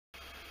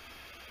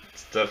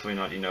It's definitely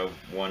not, you know,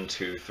 1,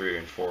 2, 3,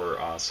 and 4 are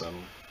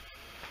awesome.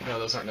 No,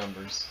 those aren't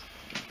numbers.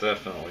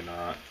 Definitely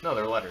not. No,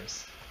 they're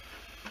letters.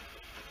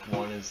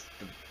 1 is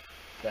the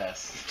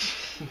best.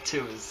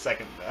 2 is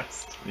second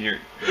best. You're.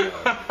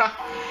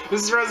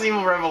 This is Resident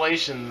Evil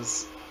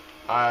Revelations.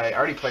 I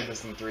already played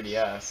this in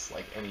 3DS,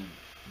 like any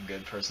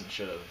good person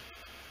should have.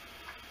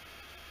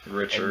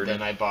 Richard. And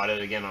then I bought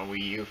it again on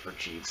Wii U for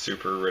cheap.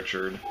 Super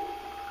Richard.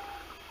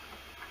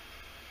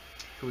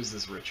 Who is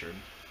this Richard?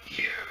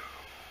 You.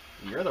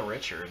 You're the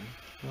Richard.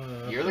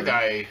 You're the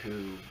guy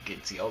who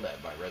gets yelled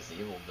at by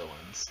Resident Evil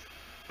villains.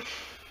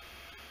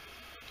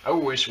 I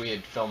wish we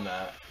had filmed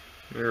that.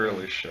 We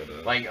really should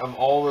have. Like,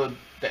 all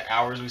the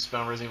hours we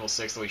spent on Resident Evil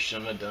 6 that we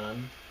shouldn't have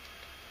done,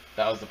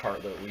 that was the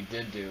part that we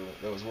did do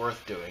that was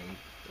worth doing.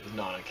 It was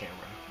not on camera.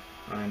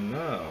 I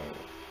know.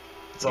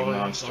 It's all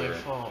your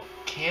fault.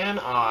 Can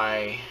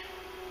I...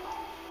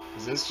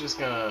 Is this just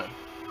gonna...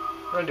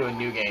 We're gonna do a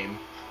new game.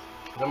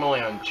 I'm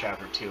only on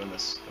chapter 2 in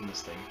this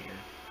thing here.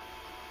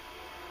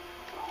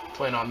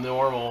 Playing on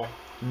normal.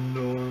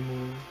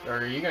 Normal.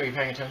 Are you gonna be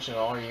paying attention at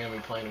all, or are you gonna be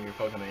playing with your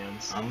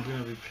Pokemons? I'm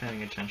gonna be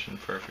paying attention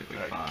perfectly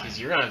fine. Because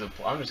you're gonna have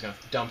to. I'm just gonna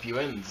dump you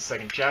in the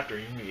second chapter.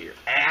 You're gonna get your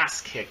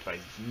ass kicked by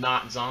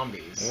not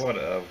zombies.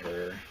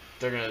 Whatever.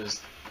 They're gonna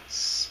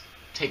just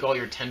take all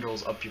your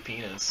tendrils up your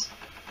penis.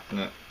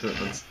 No,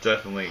 that's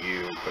definitely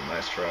you, but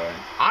nice try.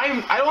 I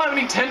don't have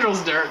any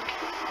tendrils, Dirk.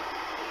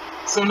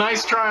 So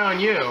nice try on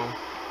you,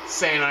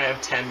 saying I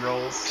have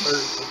tendrils.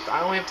 Or,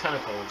 I only have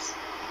tentacles.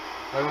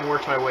 I haven't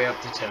worked my way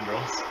up to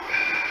tendrils.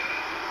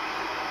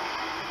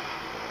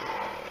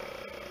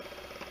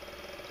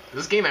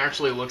 This game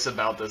actually looks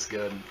about this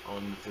good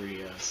on the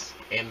 3DS.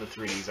 And the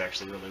 3D is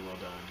actually really well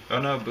done. Oh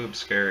no, Boob's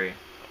scary.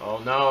 Oh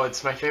no,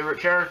 it's my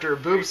favorite character,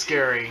 Boob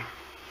Scary.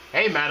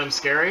 Hey, Madam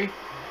Scary.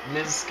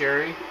 Ms.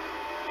 Scary.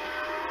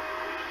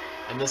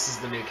 And this is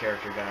the new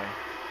character guy.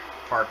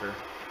 Parker.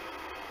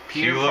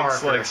 Peter Parker. He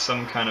looks like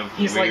some kind of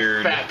He's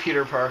weird... like fat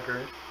Peter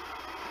Parker.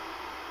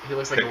 He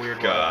looks like a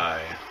weird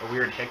guy. A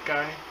weird hick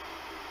guy.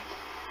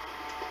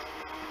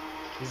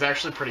 He's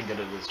actually pretty good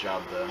at his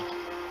job, though.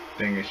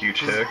 Being a huge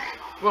hick?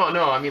 Well,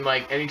 no, I mean,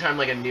 like, anytime,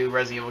 like, a new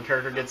Resident Evil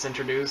character gets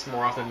introduced,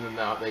 more often than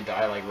not, they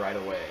die, like, right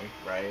away,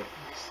 right?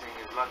 This thing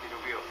is lucky to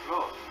be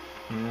afloat.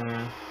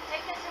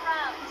 Take us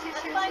around.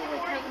 Let's find a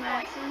boarding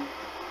point.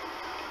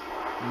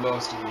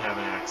 Most of them have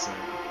an accent.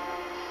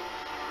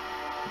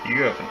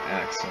 You have an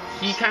accent.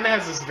 He kind of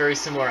has this very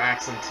similar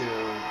accent to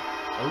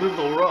a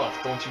little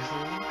rough, don't you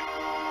think?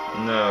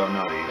 No,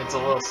 not even. It's a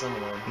little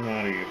similar.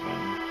 Not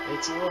even.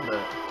 It's a little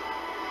bit.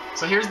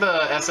 So here's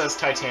the SS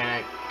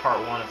Titanic, part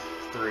 1 of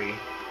 3.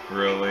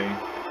 Really?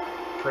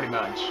 Pretty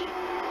much.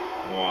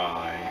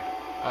 Why?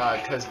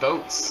 'Cause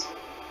boats.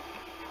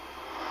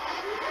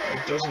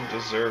 It doesn't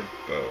deserve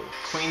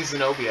boats. Queen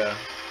Zenobia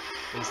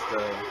is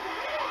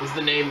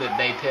the name that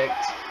they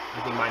picked.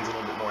 I think mine's a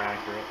little bit more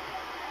accurate.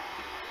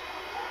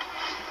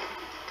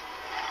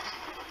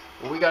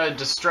 Well, we got a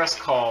distress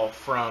call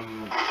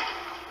from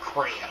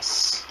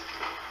Chris.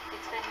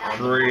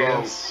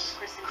 Chris.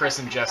 Chris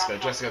and Jessica.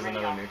 Jessica's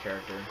another new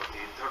character.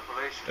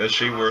 Is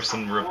she worse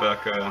than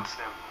Rebecca?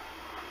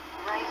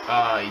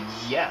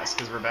 Yes,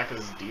 because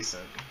Rebecca's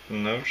decent.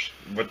 No,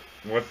 what?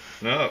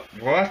 No,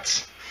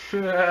 what?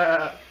 You'll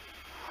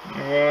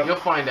What?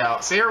 find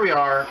out. So here we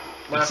are.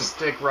 Left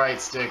stick, right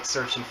stick,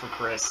 searching for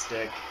Chris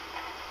stick.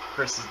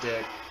 Chris's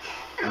dick.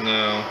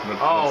 No,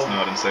 let's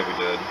not and say we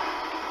did.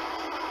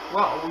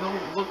 Well, we'll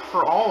look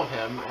for all of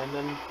him, and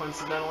then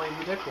coincidentally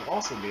the dick will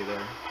also be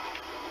there.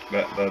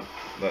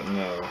 That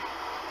no.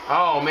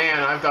 Oh man,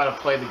 I've got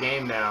to play the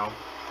game now.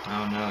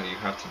 Oh no, you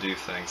have to do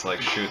things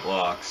like shoot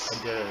locks.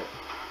 I did it.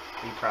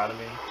 Are you proud of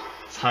me?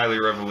 It's highly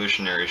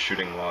revolutionary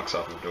shooting locks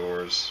off of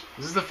doors.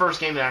 This is the first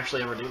game to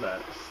actually ever do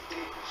that.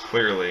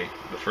 Clearly,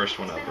 the first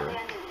one ever.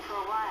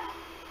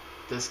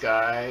 This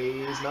guy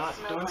is not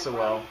doing so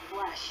well.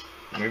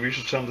 Maybe you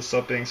should tell him to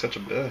stop being such a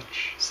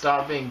bitch.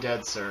 Stop being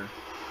dead, sir.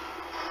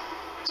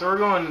 So we're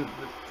going...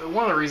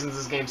 One of the reasons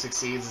this game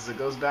succeeds is it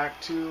goes back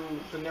to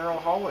the narrow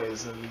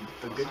hallways and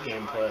the good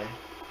gameplay.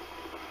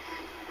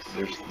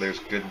 There's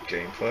good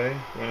gameplay?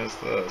 When is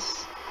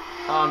this?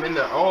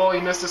 Oh,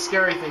 you missed a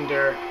scary thing,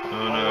 Derek. Oh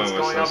no, What's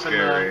going it's so up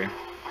scary. in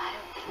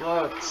the...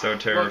 Look. So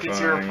terrifying. Look, it's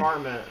your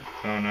apartment.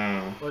 Oh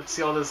no. Look,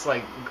 see all this,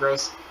 like,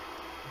 gross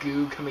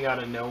goo coming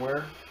out of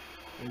nowhere?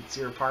 It's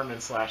your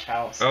apartment slash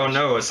house. Oh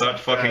no, it's that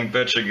fucking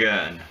bitch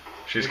again.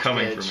 She's Which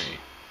coming bitch? for me.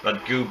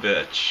 That goo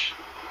bitch.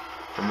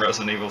 From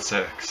Resident Evil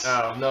 6.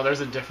 Oh, no,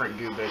 there's a different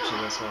goo bitch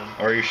in this one.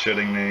 Are you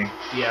shitting me?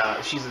 Yeah,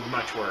 she's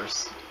much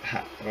worse.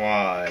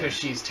 Why? Because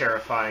she's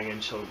terrifying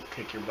and she'll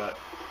kick your butt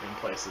in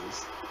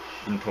places.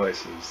 In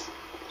places.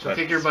 She'll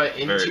kick your butt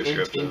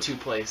into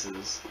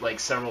places. Like,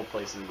 several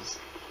places.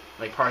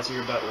 Like, parts of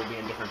your butt will be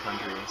in different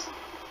countries.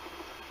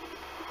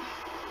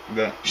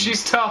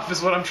 She's tough,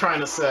 is what I'm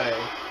trying to say.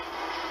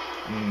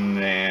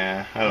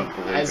 Nah, I don't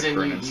believe as it in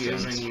for an you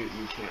instant. you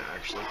can't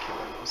actually kill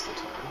her most of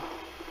the time.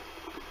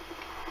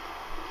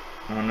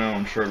 I don't know,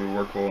 I'm sure it would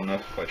work well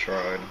enough if I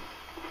tried.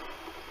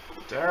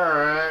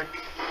 Derek.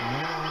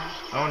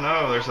 Oh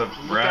no, there's a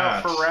Look rat.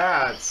 out for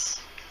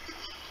rats.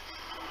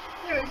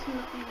 There is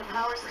nothing. The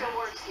power still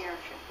works here.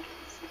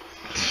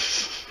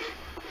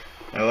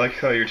 I like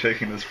how you're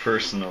taking this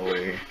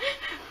personally.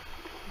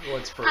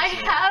 What's I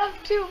personal?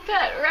 have 2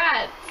 pet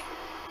rats.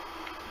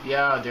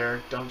 Yeah,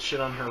 Derek, don't shit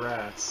on her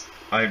rats.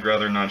 I'd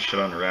rather not shit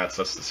on rats,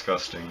 that's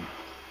disgusting.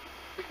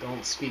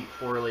 Don't speak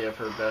poorly of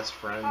her best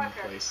friend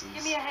Parker, places.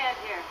 give me a hand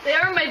here. They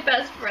are my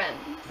best friends.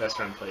 Best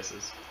friend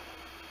places.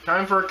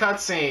 Time for a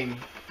cutscene.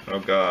 Oh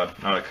god,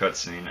 not a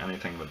cutscene,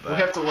 anything but that. We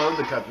have to load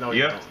the cut. No,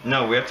 You you have don't.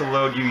 no, we have to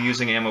load you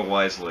using ammo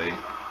wisely.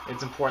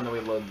 It's important that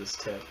we load this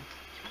tip.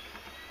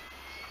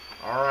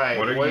 Alright,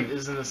 What what are you-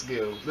 is in this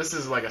goo? This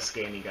is like a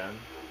scanny gun.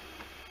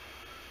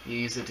 You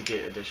use it to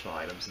get additional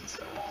items and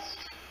stuff.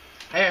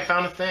 Hey, I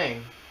found a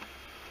thing.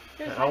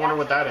 I wonder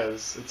what that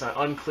is. It's an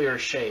unclear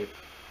shape.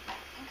 I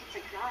think it's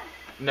a gun.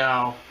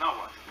 No, Now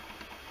what?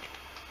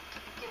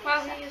 Give me a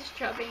Wow, sec. he is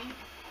chubby.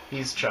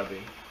 he's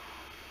chubby.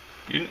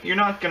 You're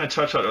not gonna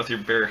touch that with your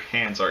bare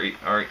hands, are you? She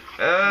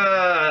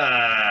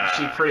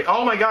pretty.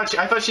 Oh my god,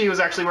 I thought she was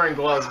actually wearing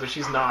gloves, but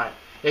she's not.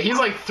 Yeah, he's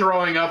like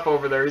throwing up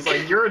over there. He's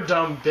like, you're a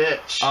dumb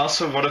bitch.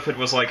 Also, what if it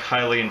was like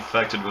highly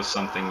infected with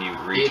something, you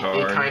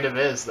retard? It kind of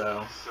is,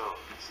 though. So,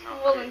 it's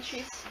not Well, good. then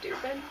she's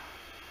stupid.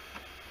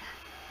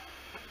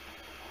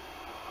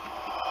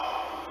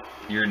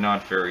 You're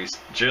not very...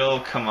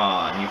 Jill, come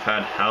on, you've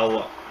had how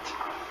long?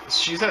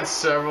 She's had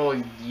several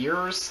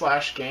years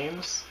 /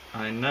 games.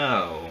 I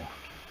know.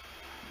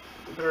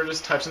 We were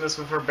just touching this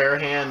with her bare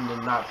hand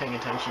and not paying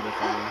attention to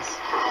things.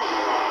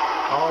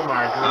 Oh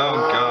my god.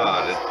 Oh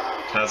god, it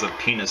has a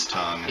penis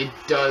tongue. It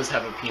does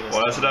have a penis.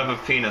 Why does it tongue. have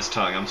a penis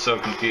tongue? I'm so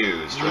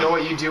confused. You know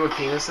what you do with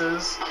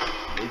penises?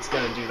 It's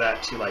gonna do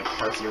that to like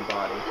parts of your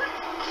body.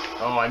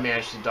 Oh, I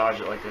managed to dodge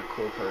it like a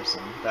cool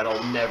person.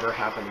 That'll never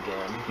happen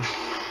again.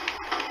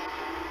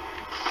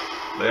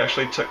 They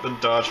actually took the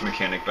dodge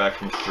mechanic back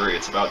from 3.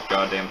 It's about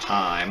goddamn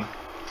time.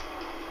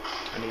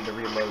 I need to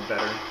reload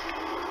better.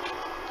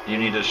 You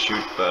need to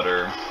shoot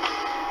better.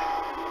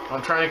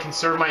 I'm trying to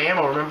conserve my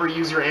ammo. Remember,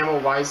 use your ammo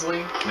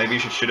wisely. Maybe you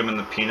should shoot him in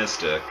the penis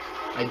dick.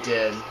 I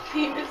did.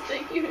 Penis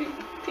dick.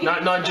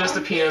 Not just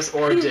a penis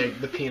or a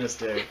dick. The penis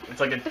dick. It's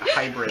like a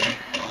hybrid.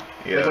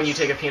 Yes. Like when you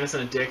take a penis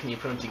and a dick and you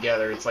put them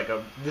together. It's like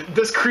a.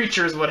 This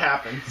creature is what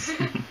happens. This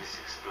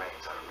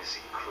explains our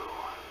missing crew.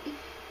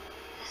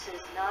 This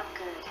is not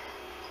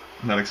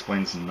good. That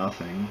explains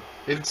nothing.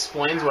 It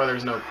explains why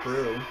there's no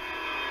crew.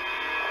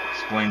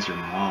 Explains your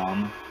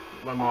mom.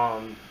 My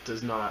mom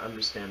does not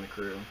understand the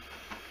crew.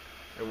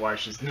 And why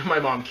she's. My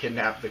mom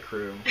kidnapped the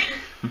crew.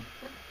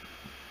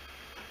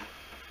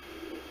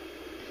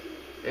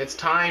 It's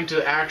time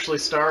to actually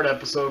start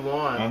episode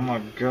 1. Oh my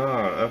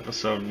god,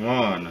 episode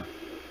 1.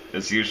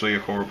 It's usually a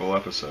horrible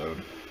episode.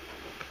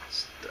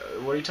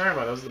 What are you talking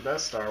about? That was the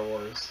best Star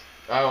Wars.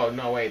 Oh,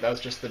 no, wait. That was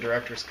just the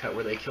director's cut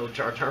where they killed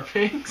Jar Jar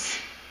Binks.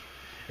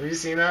 Have you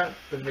seen that?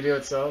 The video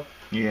itself?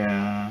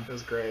 Yeah, It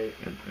was great.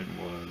 it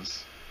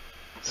was.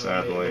 They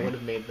Sadly. would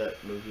have made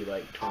that movie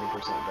like 20%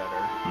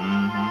 better.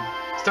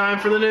 Mm-hmm. It's time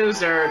for the news,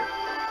 Derek.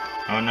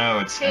 Oh no,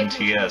 it's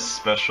NTS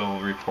Special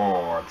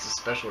Reports. It's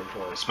a special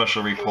report.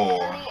 Special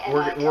report.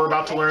 We're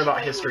about to learn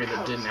about history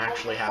that didn't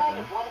actually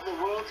happen. One of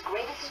the world's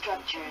greatest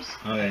structures.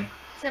 Okay.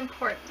 It's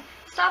important.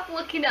 Stop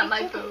looking at my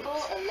It took a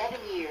boobs. full 11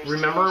 years to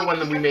Remember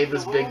when we made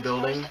this construct the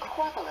big world's building? first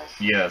Acropolis.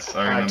 Yes,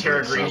 I remember Terra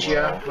it so Grigia.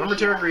 well. Remember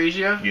Terra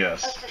Grigia?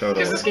 Yes, Because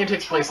totally. this game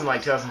takes place in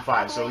like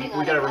 2005, so we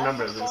gotta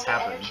remember that this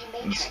happened.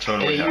 It's And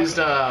totally it used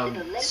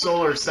happened.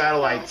 solar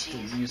satellites to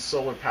use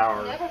solar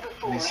power.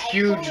 These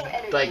huge,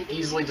 like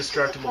easily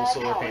destructible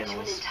solar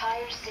panels.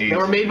 They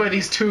were made by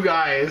these 2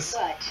 guys.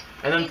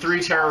 And then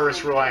 3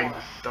 terrorists were like,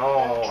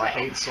 oh, I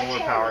hate solar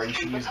power, you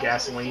should use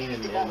gasoline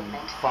and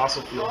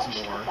fossil fuels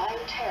more.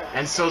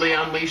 And so they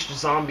unleashed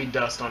zombie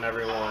dust on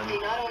everyone.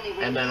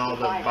 And then all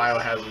the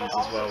biohazards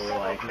as well were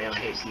like, man, I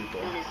hate people.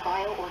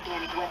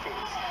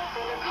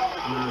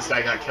 And then this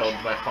guy got killed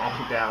by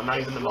falling down, not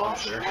even the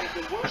monster.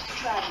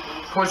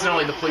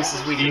 Coincidentally, the police's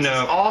weakness You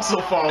know, is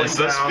also falling Is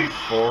this down.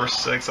 before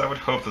 6? I would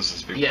hope this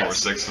is before Yes.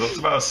 6. I was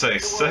about to say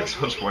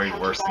 6 was way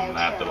worse than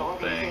that little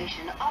thing.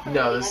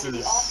 No, this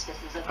is...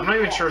 I'm not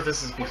even sure if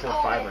this is before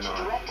 5 or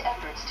not.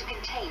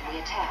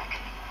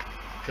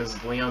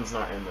 Because Leon's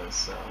not in this,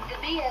 so...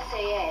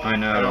 I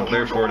know,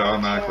 therefore it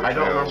automatically I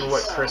don't remember fails.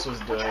 what Chris was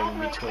doing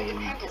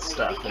between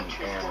stuff and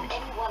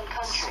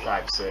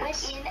 5,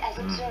 6.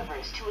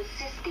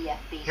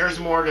 Here's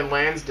Morgan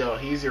Lansdale.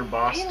 He's your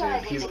boss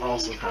dude. He's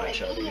also kind of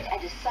chubby.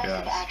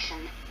 Yes.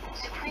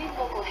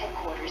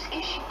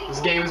 This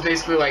game is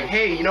basically like,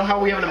 hey, you know how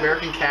we have an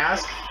American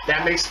cast?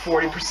 That makes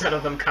 40%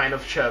 of them kind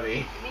of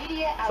chubby.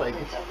 It's like,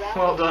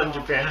 well done,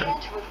 Japan.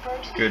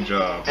 Good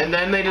job. And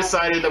then they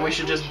decided that we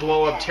should just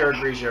blow up Terra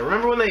Grigia.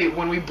 Remember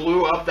when we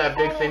blew up that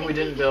big thing we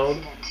didn't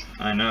build?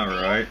 I know,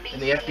 right?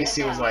 And the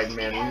FBC was like,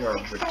 man, we are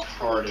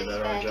retarded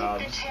at our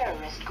jobs.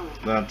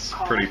 That's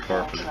pretty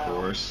par for the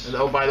course. And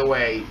oh, by the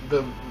way,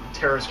 the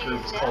terrorist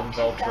group is called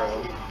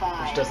Velcro,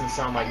 which doesn't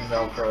sound like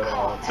Velcro at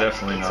all.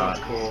 Definitely It sounds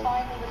not. cool.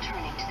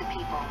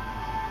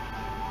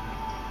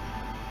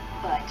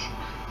 Correct.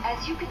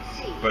 As you can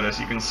see. But as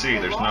you can see,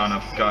 there's not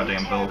enough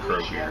goddamn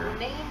Velcro here.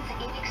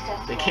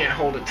 They can't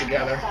hold it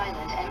together.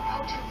 Silent and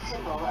potent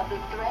symbol of the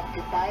threat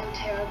that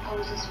bioterror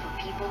poses for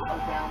people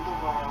around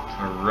the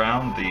world.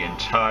 Around the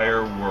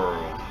entire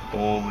world.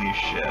 Holy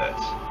shit.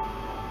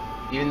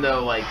 Even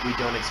though, like, we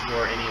don't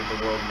explore any of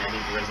the world in any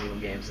of the Resident Evil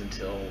games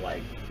until,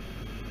 like,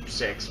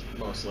 6,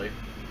 mostly.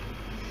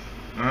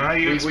 You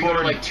We explored,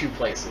 go to, like, 2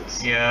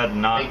 places. yeah,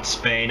 not Like-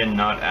 Spain and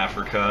not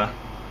Africa.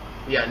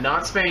 Yeah,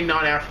 not Spain,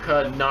 not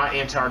Africa, not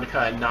Antarctica,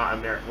 and not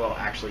America. Well,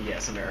 actually,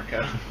 yes,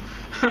 America.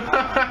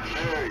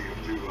 There you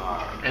two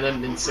are. And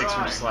then in 6,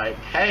 we're just like,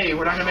 hey,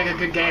 we're not gonna make a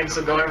good game,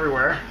 so go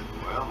everywhere.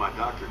 Well, my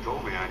doctor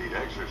told me I need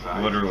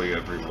exercise. Literally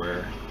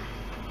everywhere.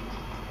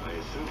 I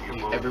assume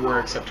you both Everywhere know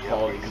except that the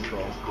quality FBC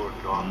control. has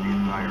cordoned off the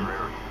entire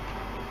area.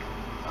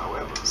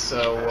 However,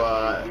 So,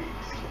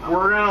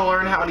 we're gonna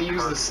learn how to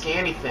use the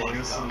scanny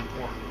things.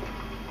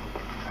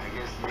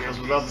 Because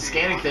without the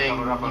scanning thing,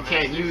 you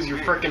can't use your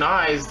frickin'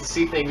 eyes to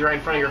see things right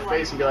in front of your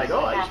face and be like,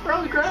 oh, I should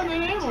probably grab that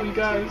ammo, you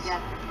guys.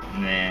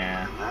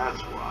 Nah.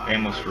 That's why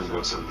Ammo's I for sent the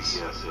wussies.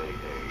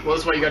 BSAA. Well,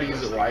 that's why you gotta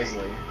use it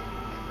wisely.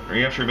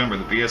 You have to remember,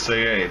 the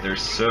BSAA, they're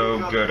so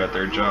good at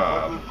their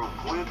job.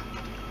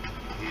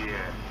 Yeah.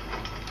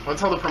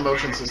 That's how the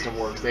promotion system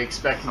works. They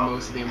expect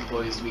most of the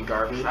employees to be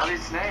garbage. Not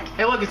his name.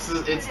 Hey, look, it's the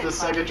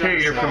Sega Genesis.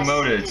 Hey, you're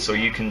promoted, so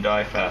you can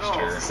die It's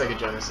faster. the Sega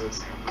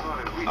Genesis.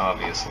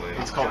 Obviously.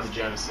 It's called the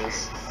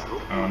Genesis.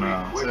 Oh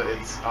no. So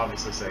it's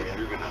obviously Sega.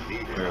 You're gonna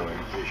need it. Really?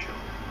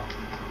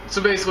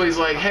 So basically, he's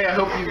like, hey, I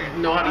hope you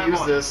know how to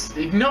use this.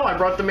 No, I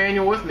brought the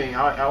manual with me.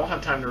 I'll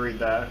have time to read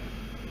that.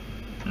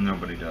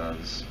 Nobody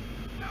does.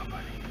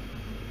 Nobody.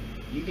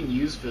 You can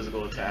use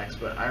physical attacks,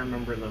 but I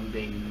remember them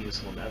being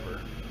useful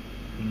never.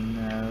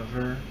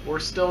 Never. We're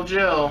still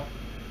Jill.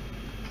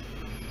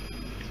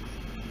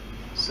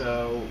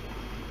 So,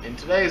 in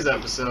today's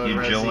episode, You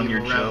Jill Resident and your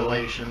Evil Jill?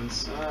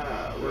 Revelations,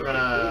 we're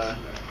gonna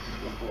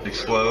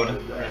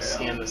Explode.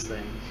 scan this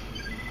thing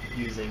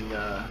using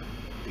the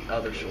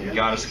other shoulder. You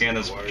gotta scan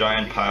this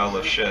giant pile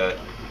of shit.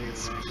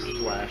 It's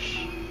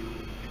flesh.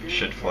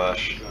 Shit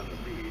flesh.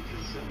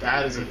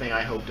 That is a thing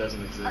I hope doesn't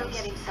I'm exist.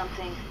 getting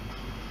something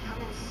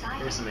from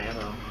inside. Here's some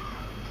ammo.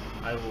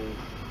 I will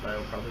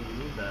probably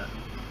need that.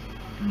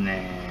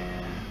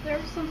 Nah. There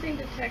was something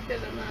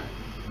detected in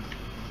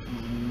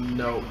that.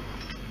 Nope.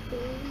 Blue.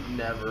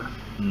 Never.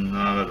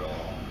 Not at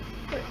all.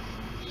 But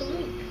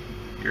blue.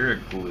 You're a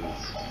glue.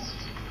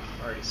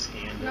 Already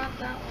scanned it. Not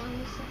that one.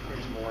 The second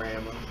There's more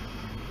ammo.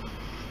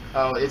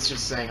 Oh, it's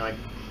just saying, like,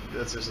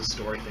 that's just a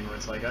story thing where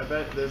it's like, I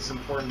bet it's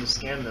important to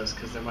scan this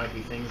because there might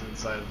be things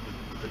inside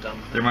of the dumb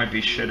thing. There might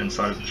be shit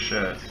inside of the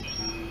shit.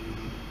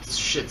 It's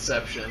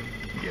shitception.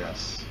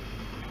 Yes.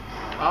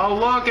 Oh,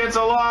 look, it's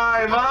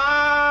alive! Oh,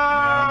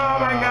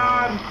 my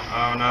god!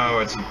 Oh no,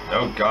 it's.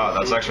 Oh god,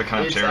 that's actually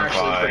kind of It's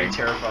terrifying. actually pretty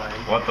terrifying.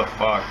 What the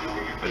fuck?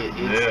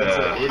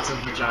 It's a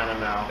vagina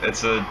mouth.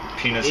 It's a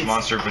penis It's-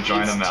 monster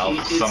vagina it's mouth. teeth-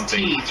 it's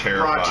Something teeth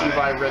terrifying. Brought to you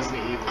by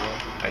Resident Evil.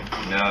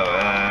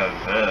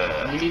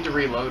 I know. You need to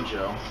reload,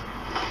 Jill.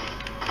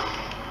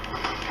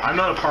 I'm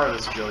not a part of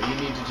this, Jill. You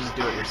need to just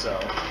do it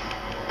yourself.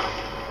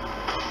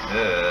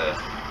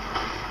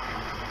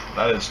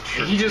 That is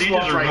true. He just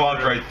walked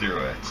right right through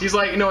it. He's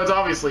like, no, it's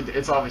obviously dead.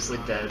 It's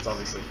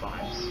obviously fine.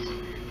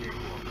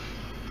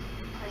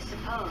 I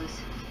suppose.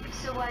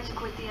 So why'd you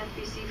quit the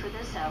FBC for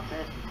this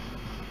outfit?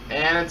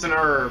 And it's an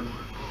herb.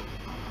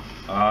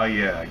 Oh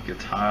yeah,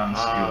 guitar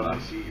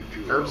and skewer.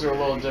 Herbs are a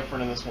little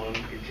different in this one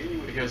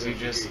because you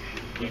just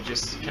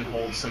can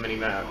hold so many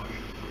map.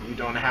 You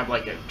don't have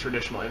like a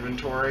traditional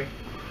inventory,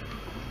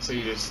 so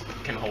you just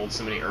can hold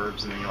so many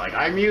herbs, and then you're like,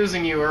 I'm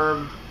using you,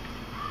 herb.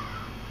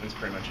 That's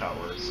pretty much how it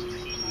works.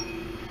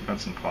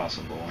 That's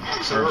impossible.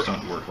 So Herbs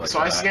don't work like so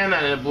that. I scanned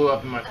that and it blew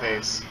up in my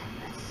face.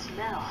 That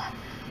smell.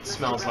 It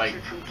smells like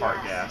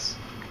fart gas.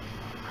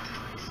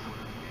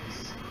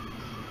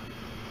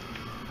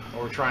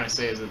 What we're trying to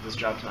say is that this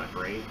job's not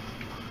great.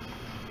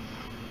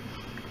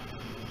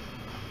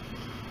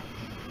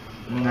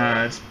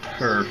 Nah, it's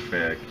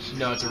perfect.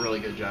 No, it's a really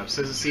good job.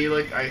 So see,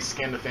 like, I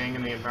scanned a thing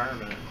in the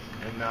environment,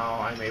 and now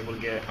I'm able to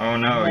get Oh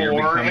no, you're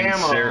more becoming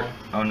ammo.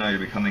 Oh no, you're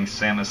becoming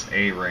Samus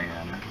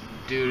Aran.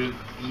 Dude,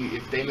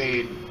 if they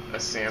made a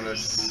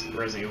Samus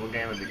Resident Evil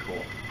game, it'd be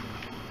cool.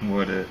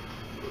 Would it?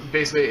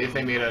 Basically, if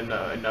they made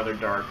another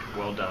dark,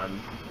 well done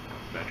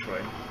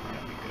Metroid,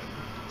 that'd be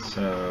good.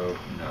 So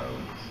no.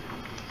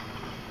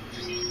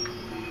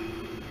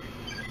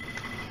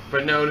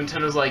 But no,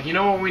 Nintendo's like, you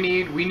know what we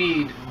need? We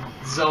need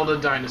Zelda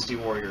Dynasty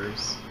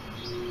Warriors.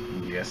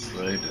 Yes,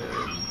 they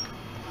did.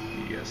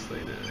 Yes, they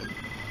did.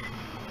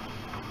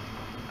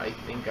 I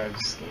think I've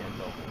scanned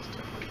almost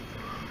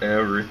everything.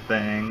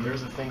 Everything.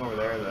 There's a thing over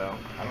there, though.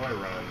 How do I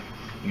run?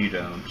 You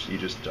don't. You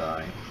just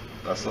die.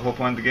 That's the whole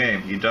point of the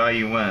game. You die,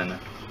 you win.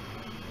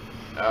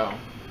 Oh.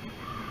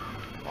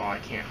 Oh, I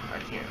can't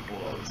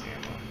hold all this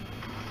ammo.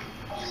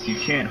 You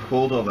can't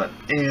hold all that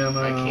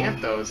ammo. I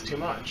can't, though. It's too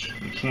much.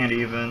 You can't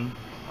even.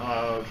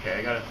 Okay,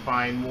 I gotta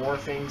find more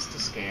things to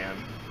scan.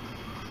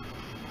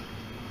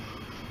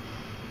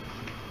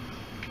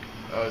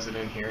 Oh, is it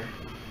in here?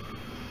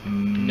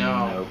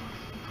 No. Nope.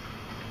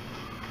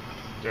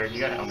 Derek, you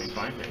gotta help me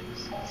find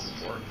things. It's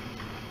important.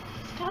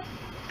 Stop.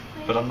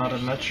 But I'm not a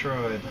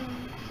Metroid.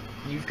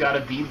 You've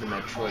gotta be the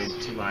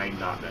Metroid to my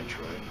not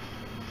Metroid.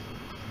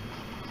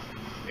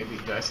 Maybe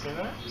did I say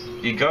that?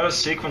 You got a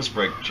sequence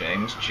break,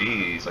 James.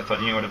 Jeez, I thought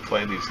you knew how to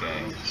play these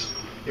games.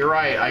 You're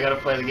right, I gotta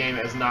play the game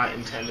as not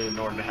intended in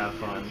order to have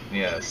fun.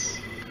 Yes.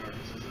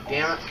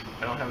 Damn it,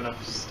 I don't have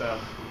enough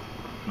stuff.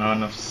 Not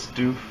enough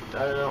stoof.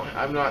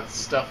 I'm not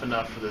stuff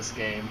enough for this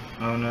game.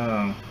 Oh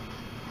no.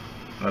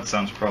 That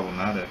sounds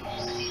problematic.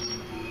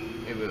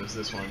 Maybe it was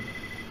this one.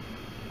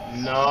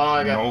 No,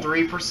 I got Nope.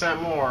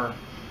 3% more.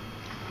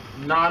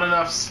 Not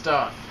enough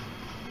stuff.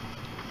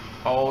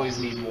 Always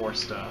need more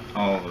stuff.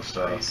 All the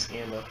stuff.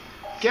 Stand up.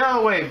 Get out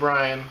of the way,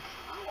 Brian.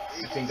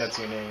 I think that's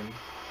your name.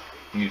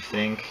 You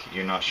think?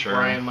 You're not sure?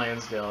 Brian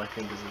Lansdale, I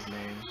think is his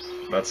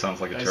name. That sounds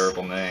like a That's-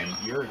 terrible name.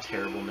 You're a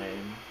terrible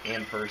name.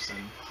 And person.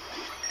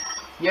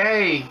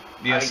 Yay!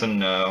 Yes and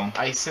no.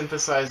 I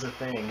synthesized a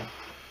thing.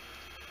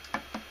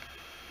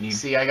 You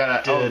See, I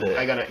gotta. did it.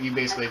 I gotta. You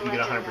basically, if you get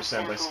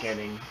 100% by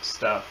scanning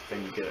stuff,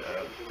 then you get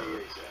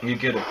a. You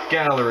get a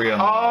gallery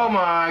on. Oh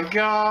my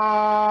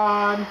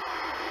god!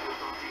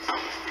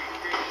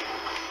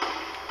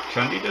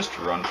 Couldn't you just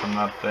run from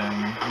that thing?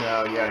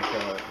 No, you gotta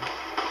kill it.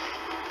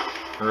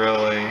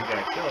 Really? You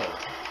gotta kill it.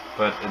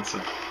 But it's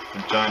a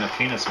vagina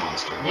penis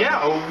monster. Yeah.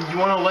 Oh, you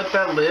want to let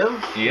that live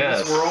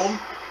Yes. in this world?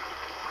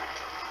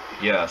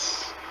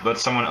 Yes. Let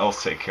someone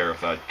else take care of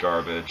that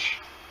garbage.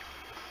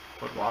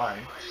 But why?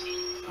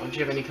 Don't you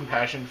have any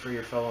compassion for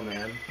your fellow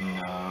man?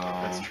 No.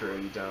 That's true.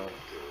 You don't.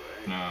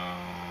 No.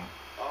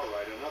 All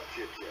right, enough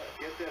chit chat.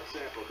 Get that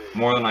sample data.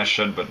 More than I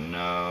should, but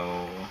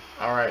no.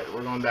 All right,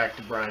 we're going back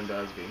to Brian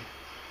Busby.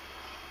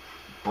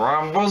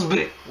 Brian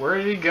Busby! Where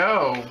did he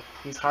go?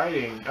 He's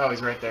hiding. Oh,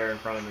 he's right there in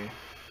front of me.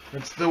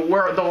 It's the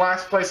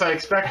last place I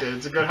expected.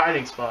 It's a good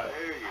hiding spot.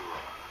 There you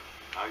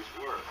are. Nice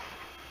work.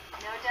 No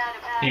doubt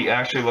about He it.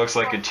 actually looks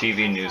like a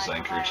TV news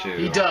anchor, too.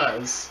 He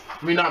does.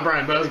 I mean, not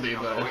Brian Busby,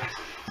 but They came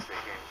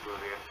through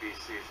the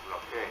FBC's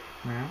blockade.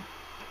 Yeah.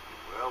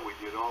 Well, we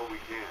did all we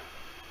can.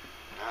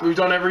 Now, we've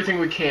done everything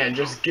we can.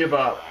 Just give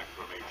up. back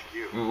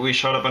from HQ. We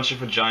shot a bunch of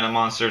vagina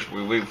monsters.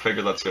 We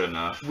figured that's good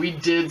enough. We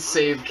did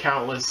save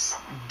countless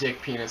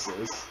dick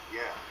penises Yeah.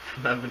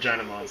 from that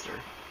vagina monster.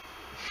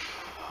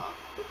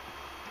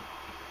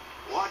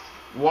 What?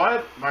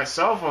 What? My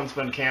cell phone's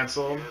been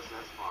canceled. Yes,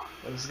 that's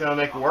fine. This is gonna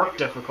make work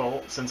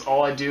difficult, since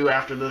all I do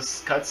after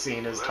this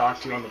cutscene is talk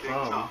to you on the Let's speed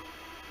things phone. up.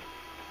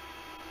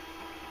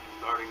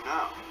 Starting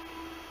now.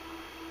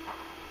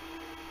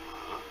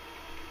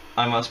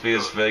 I must be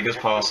as vague as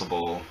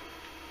possible.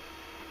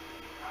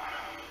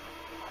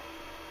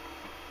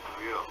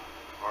 Yo,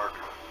 Parker.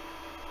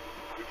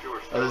 You two are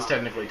Oh, still this out.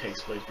 technically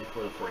takes place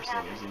before the first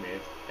thing,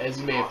 as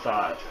you may have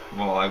thought.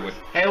 Well, I would.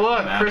 Hey,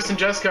 look, Imagine. Chris and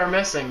Jessica are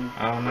missing.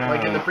 Oh no.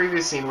 Like in the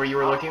previous scene where you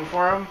were looking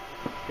for them.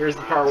 Here's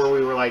the part where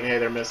we were like, hey,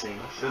 they're missing.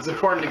 It's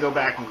important to go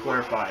back and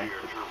clarify.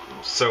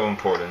 So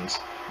important.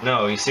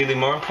 No, you see, the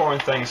more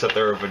important thing is that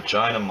there are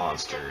vagina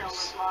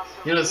monsters.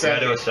 You know, We had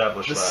to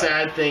establish the that.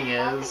 sad thing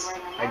is,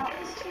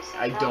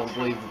 I don't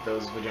believe that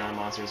those vagina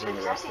monsters are in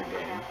the rest of the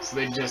game. So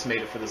they just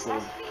made it for this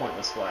little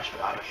pointless Out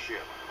flashback. of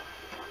ship.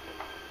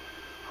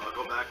 I'll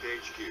go back to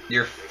HQ.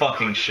 You're Take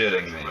fucking Parker to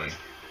shitting the me. rescue.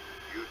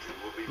 You two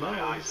will be my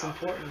No, eyes it's out.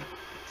 important.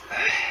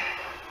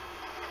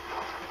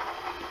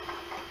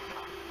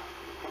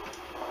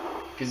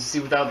 Because you see,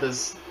 without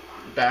this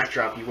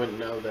backdrop, you wouldn't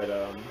know that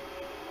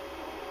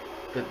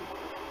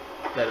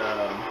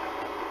that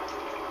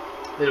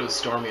it was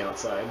stormy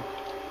outside.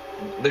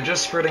 They're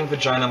just spreading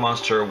vagina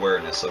monster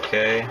awareness,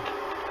 okay?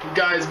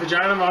 Guys,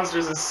 vagina monster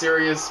is a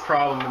serious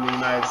problem in the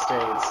United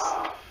States.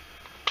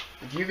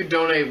 If you could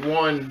donate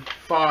 $1,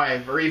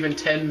 $5, or even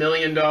 $10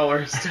 million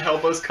to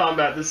help us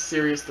combat this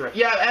serious threat.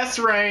 Yeah, S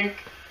rank!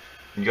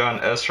 You got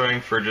an S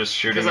rank for just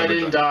shooting. Because I a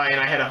didn't vagina. die and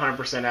I had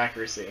 100%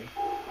 accuracy.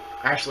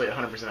 Actually,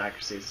 100%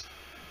 accuracy is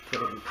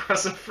pretty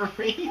impressive for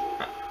me.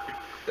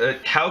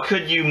 How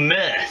could you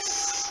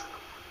miss?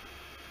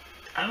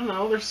 I don't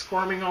know, they're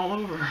squirming all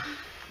over.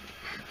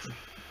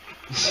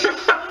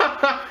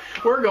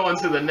 We're going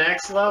to the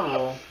next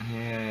level.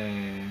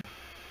 Yay.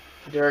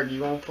 Derek,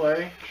 you won't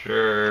play?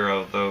 Sure,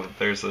 although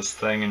there's this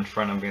thing in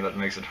front of me that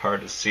makes it hard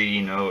to see,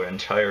 you know, an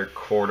entire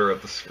quarter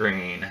of the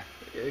screen.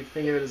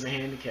 Think of it as a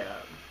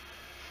handicap.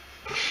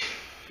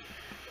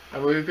 I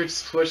mean, we could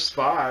switch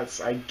spots,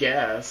 I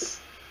guess.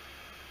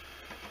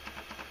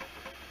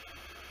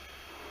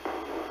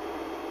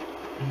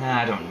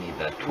 Nah, I don't need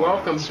that. quarter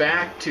Welcome of the screen.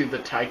 back to the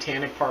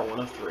Titanic Part 1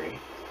 of 3. Think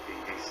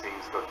these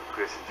things got to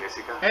Chris and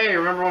Jessica? Hey,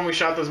 remember when we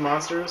shot those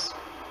monsters?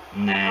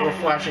 Nah. We're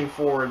flashing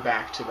forward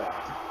back to that.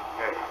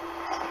 Hey,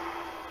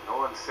 no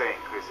one's saying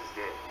Chris is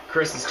dead.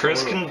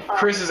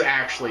 Chris is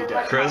actually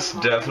dead. Chris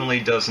definitely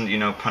doesn't, you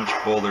know, punch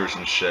boulders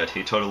and shit.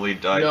 He totally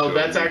died. No, to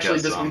that's a actually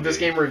weak-ass this zombie.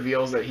 game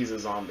reveals that he's a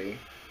zombie.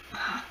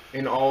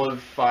 In all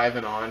of 5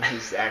 and on,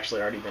 he's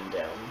actually already been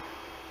dead.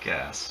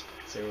 Gas.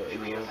 So what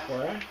we in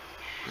for it?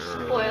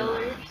 Sure.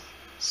 Spoilers.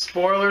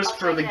 Spoilers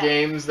for the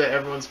games that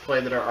everyone's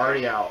played that are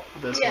already out.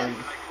 This Yes.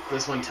 one,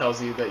 This one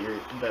tells you that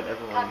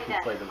everyone Copy who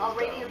that. played them I'll is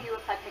radio dumb. you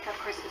if I pick up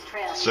Chris's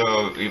trail.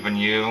 So, even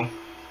you?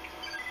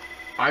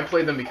 I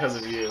played them because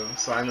of you,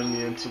 so I'm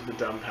immune to the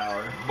dumb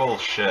power.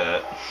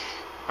 Bullshit.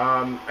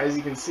 As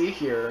you can see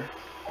here,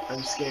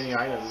 I'm scanning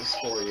items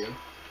for you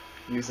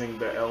using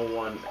the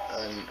L1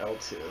 and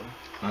L2.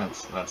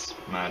 That's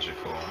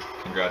magical.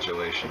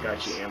 Congratulations. I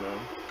got you ammo.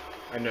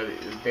 I know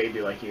that a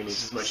baby like you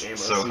needs as much ammo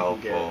So as you can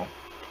helpful. get.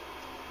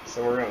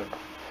 So we're gonna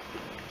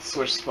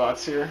switch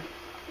spots here.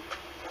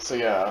 So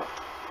yeah,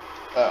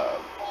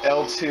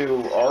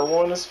 L2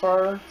 R1 is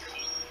fire.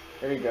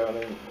 There you go.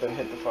 Then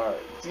hit the fire.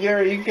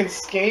 Yeah, you can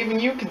scan. Even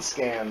you can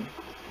scan.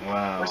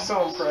 Wow. We're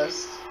so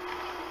impressed.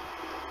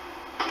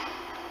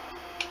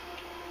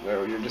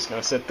 So you're just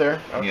gonna sit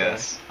there? Okay.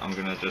 Yes, I'm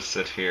gonna just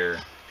sit here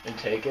And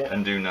take it?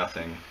 and do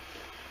nothing.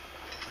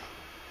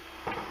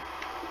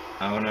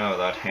 Oh no,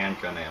 that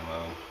handgun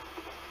ammo.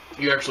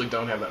 You actually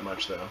don't have that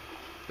much, though.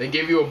 They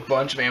give you a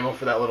bunch of ammo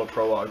for that little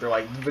prologue. They're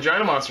like,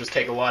 vagina monsters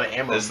take a lot of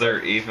ammo. Is there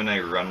even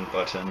a run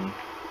button?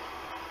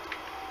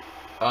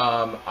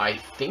 I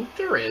think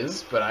there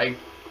is, but I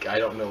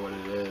don't know what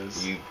it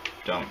is. You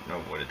don't know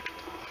what it...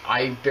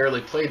 I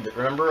barely played it.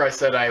 Remember I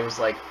said I was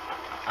like...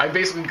 I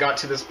basically got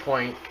to this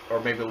point, or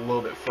maybe a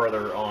little bit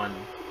further on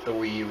the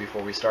Wii U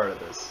before we started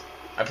this.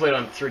 I played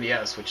on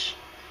 3DS, which,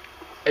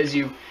 as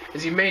you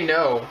may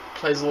know,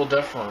 plays a little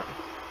different.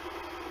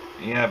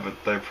 Yeah, but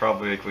they're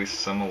probably at least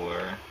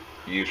similar,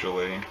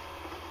 usually.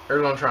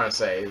 Here's what I'm trying to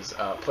say is,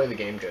 play the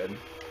game good.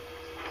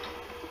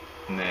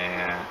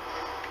 Nah.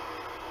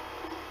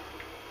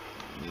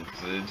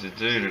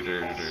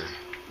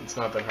 It's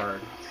not that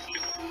hard.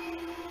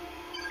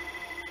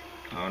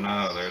 Oh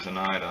no, there's an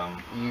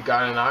item. You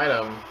got an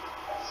item.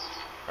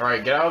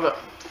 Alright, get out of the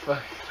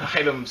fucking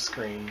item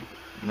screen.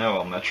 No,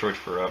 I'll Metroid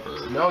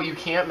Forever. No, you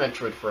can't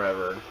Metroid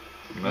Forever.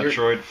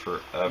 Metroid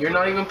Forever. You're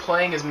not even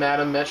playing as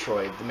Madam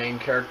Metroid, the main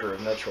character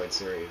of Metroid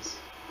series.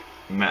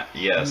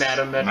 Yes.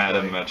 Madam Metroid.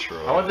 Madam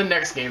Metroid. I want the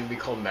next game to be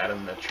called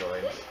Madam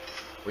Metroid,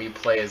 where you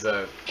play as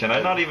a... Can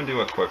I not even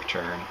do a quick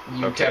turn?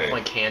 You Okay.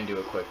 definitely can do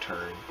a quick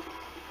turn.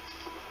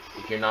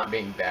 If you're not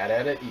being bad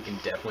at it, you can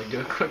definitely do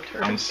a quick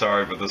turn. I'm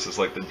sorry, but this is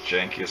like the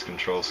jankiest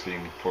control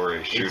scheme for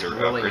a shooter It's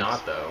really ever.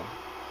 not, though.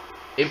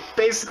 It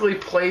basically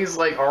plays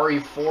like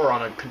RE4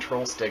 on a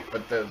control stick,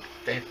 but the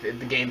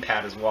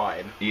gamepad is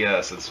wide.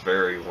 Yes, it's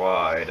very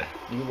wide.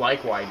 You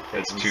like wide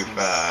things. It's too you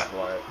fat.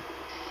 Slut.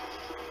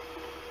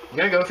 You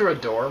gonna go through a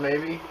door,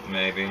 maybe?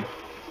 Maybe.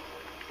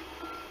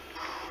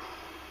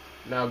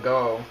 Now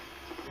go.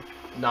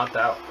 Not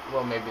that.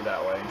 Well, maybe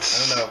that way.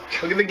 I don't know.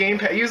 Look at the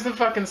gamepad. Use the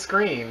fucking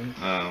screen.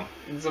 Oh.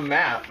 It's a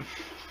map.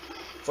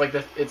 It's like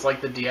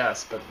the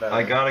DS, but better.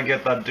 I gotta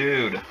get that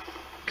dude.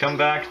 Come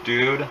back,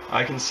 dude.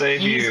 I can save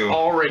He's you.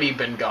 already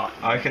been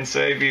gotten. I can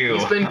save you.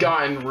 He's been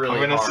gotten really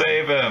I'm gonna hard.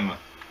 save him.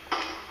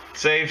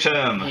 Saved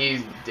him.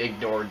 He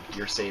ignored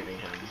your saving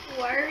him.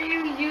 Why are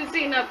you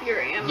using up your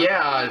ammo?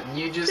 Yeah,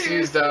 you just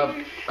used up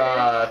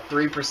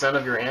 3%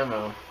 of your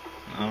ammo,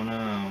 Oh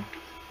no.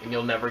 and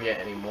you'll never get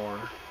any more.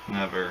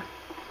 Never.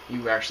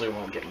 You actually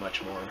won't get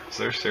much more. Is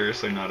there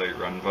seriously not a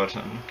run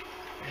button?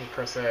 Hey,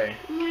 press A.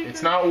 Oh my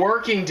It's God. not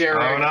working,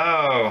 Derek. Oh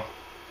no.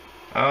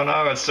 Oh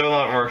no, it's still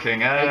not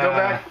working. Hey, go Ah.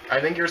 back.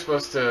 I think you're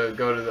supposed to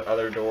go to the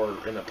other door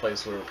in the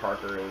place where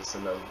Parker is,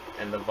 and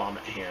the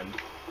vomit hand.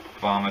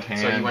 Vomit hand.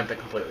 So you went the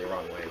completely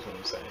wrong way, is what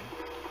I'm saying.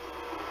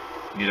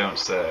 You don't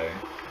say.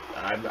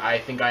 I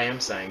think I am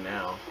saying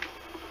now.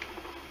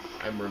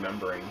 I'm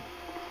remembering.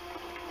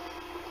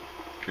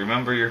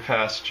 Remember your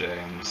past,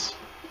 James.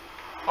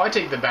 Oh, I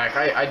take the back.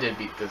 I did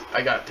beat this.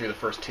 I got through the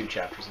first 2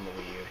 chapters in the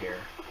Wii U here.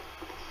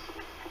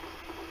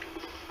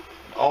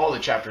 All the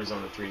chapters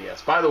on the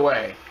 3DS. By the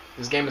way,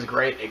 this game is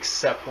great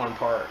except one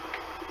part.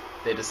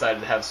 They decided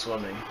to have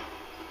swimming.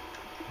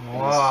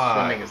 Why?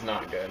 Swimming is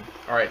not good.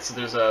 Alright, so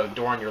there's a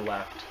door on your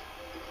left.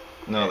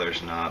 No,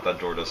 there's not. That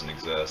door doesn't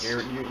exist.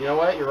 You know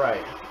what? You're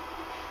right.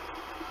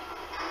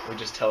 We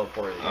just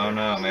teleported you. Oh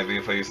no, maybe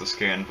if I use the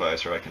scan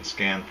visor I can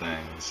scan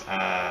things.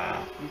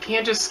 Ah. You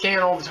can't just scan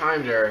all the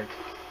time, Derek.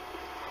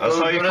 That's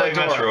how you to play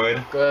that door.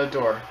 Metroid. Go to the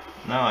door.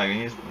 No, I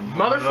use...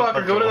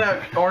 Motherfucker, go to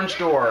that orange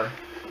door.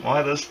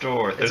 Why this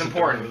door? There's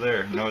important. a door over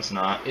there. No, it's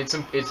not.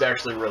 It's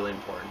actually really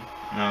important.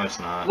 No, it's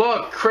not.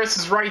 Look, Chris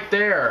is right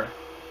there.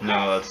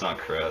 No, that's not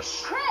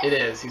Chris. It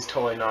is. He's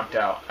totally knocked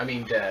out. I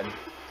mean, dead.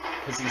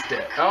 Because he's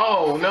dead.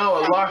 Oh, no,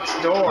 a locked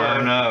door.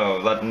 Oh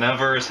no, that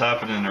never has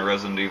happened in a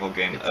Resident Evil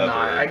game It's ever.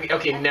 not.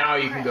 Okay, now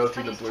you can go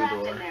through the He's blue trapped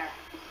door. in there.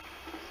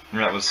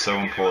 That was so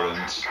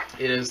important.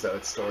 It is, though.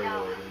 It's story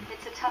No, related.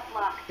 it's a tough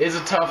lock. It's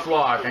a tough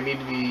lock. I need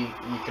to be...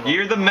 You can...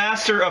 You're the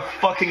master of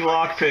fucking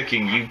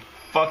lockpicking, you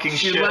fucking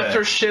She shit. left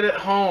her shit at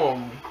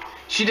home.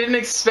 She didn't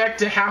expect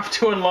to have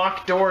to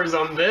unlock doors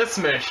on this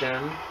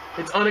mission.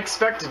 It's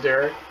unexpected,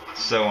 Derek.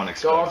 So Go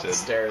off the unexpected.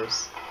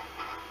 stairs.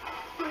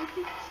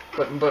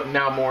 But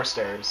now more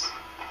stairs.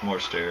 More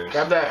stairs.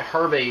 Grab that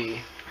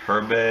Herbie.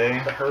 Herbie.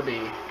 The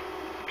Herbie.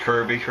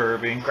 Kirby.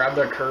 Grab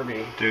that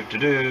Kirby. Do do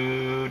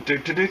do do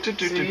do do do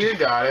do. See, you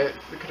got it.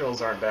 The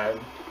controls aren't bad.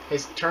 Hey,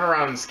 turn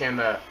around and scan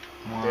that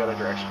the other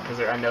direction, because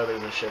I know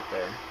there's a ship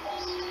there.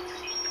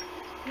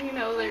 You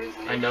know there's.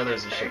 I know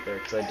there's a ship there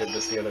because I did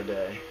this the other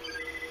day.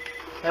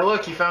 Hey,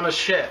 look, you found a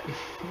ship.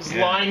 It's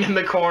Yeah. lying in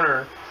the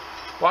corner.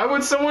 Why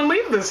would someone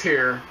leave this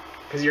here?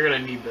 Because you're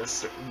gonna need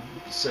this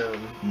soon.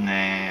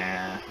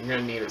 Nah, You're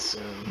gonna need it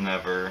soon.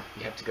 never.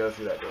 You have to go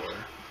through that door.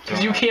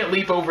 Because you can't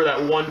leap over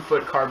that 1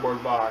 foot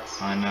cardboard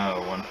box. I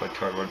know, 1 foot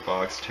cardboard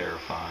box,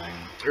 terrifying.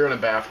 You're in a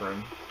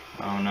bathroom.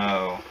 Oh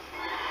no,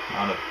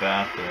 not a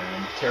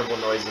bathroom. Terrible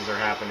noises are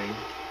happening,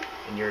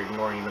 and you're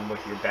ignoring them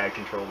with your bad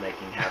control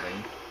making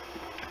having.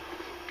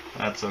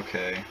 That's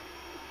okay.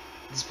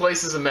 This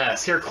place is a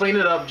mess. Here, clean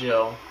it up,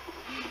 Jill.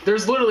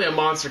 There's literally a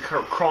monster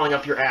crawling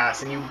up your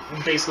ass, and you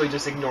basically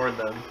just ignored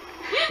them.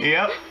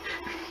 Yep.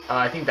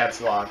 I think that's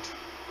locked.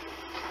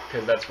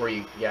 Because that's where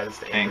you... Yeah, that's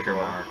the anchor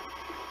door. Mark.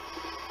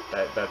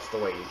 That's the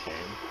way you came.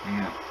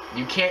 Yeah.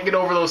 You can't get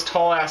over those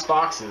tall-ass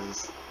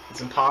boxes.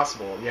 It's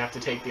impossible. You have to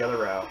take the other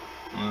route.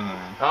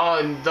 Oh,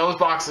 and those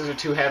boxes are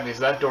too heavy, so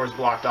that door's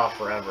blocked off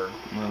forever.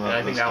 And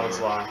I think that one's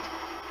locked.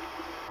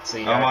 So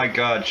you Oh my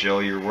god,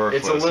 Jill, you're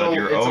worthless at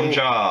your own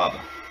job.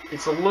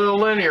 It's a little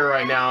linear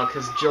right now,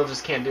 because Jill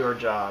just can't do her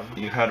job.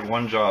 You had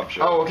one job,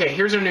 Jill. Oh, okay,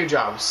 here's her new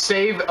job.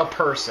 Save a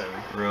person.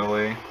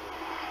 Really?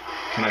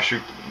 Can I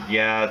shoot?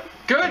 Yeah.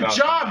 Good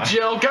job,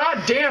 Jill!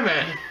 God damn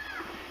it!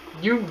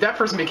 That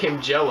person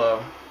became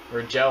Jello.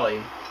 Or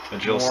Jelly. A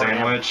Jill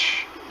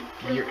sandwich?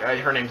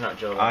 Her name's not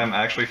Jill. I'm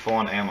actually full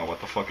on ammo.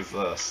 What the fuck is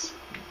this?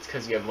 It's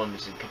because you have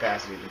limited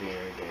capacity at the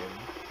beginning of the game.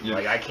 Yeah.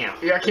 Like, I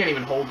can't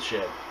even hold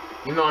shit.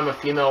 Even though I'm a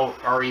female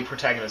RE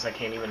protagonist, I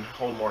can't even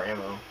hold more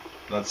ammo.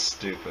 That's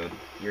stupid.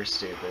 You're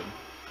stupid.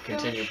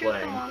 Continue Shoot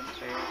playing. The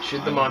monsters.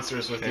 Shoot the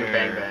monsters with your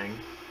care. bang bang.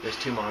 There's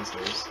 2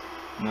 monsters.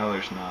 No,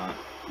 there's not.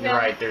 You're No,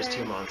 right, there's there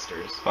 2 is.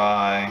 monsters.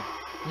 Bye.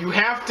 You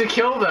have to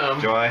kill them!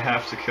 Do I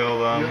have to kill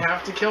them? You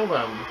have to kill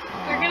them.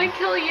 They're gonna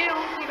kill you.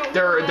 If you don't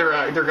They're kill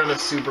them. they're gonna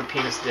super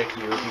penis dick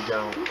you if you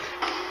don't.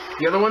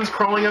 The other one's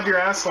crawling up your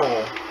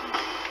asshole.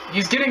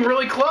 He's getting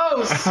really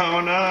close!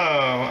 Oh no!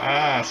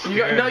 Ah,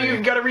 scary. Now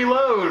you've got to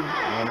reload!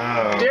 Oh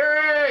no.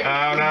 Derek!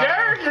 Oh, no.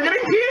 Derek, you're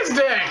getting penis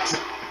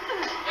dicked!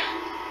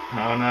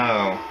 Oh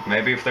no.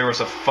 Maybe if there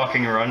was a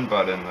fucking run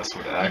button, this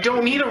would actually... You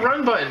don't need a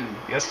run button!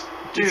 Yes.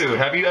 Dude,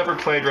 have you ever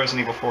played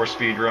Resident Evil 4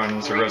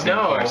 speedruns or Resident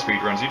Evil 5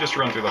 speedruns? You just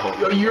run through the whole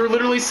thing. You're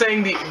literally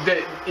saying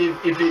that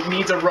if it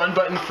needs a run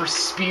button for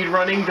speed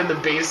running, then the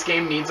base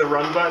game needs a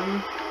run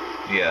button?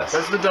 Yes.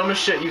 That's the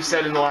dumbest shit you've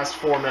said in the last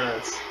 4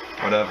 minutes.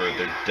 Whatever,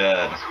 they're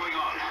dead.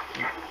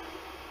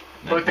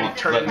 Look, they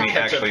turn Let into me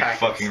ketchup actually packets.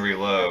 fucking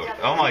reload.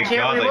 Oh my You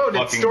can't god, reload, they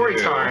it's fucking story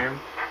do. time.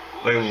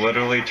 They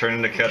literally turn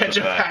into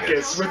ketchup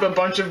packets. with a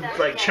bunch of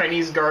like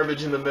Chinese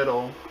garbage in the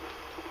middle.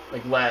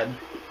 Like lead.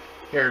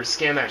 Here,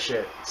 scan that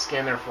shit.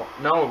 Scan their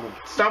No,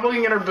 stop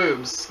looking at her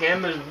boobs.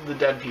 Scan the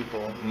dead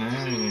people.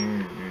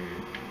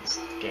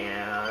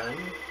 Scan.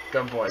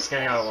 Good boy,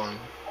 scanning out one.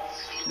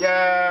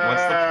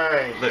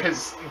 Yay!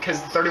 What's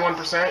Because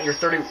 31%, you're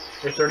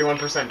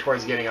 31%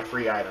 towards getting a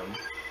free item.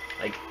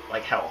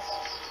 Like health.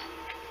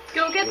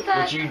 Go get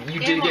that. Which you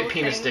did ammo get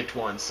penis thing. dicked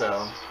once,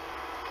 so.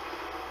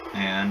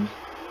 And?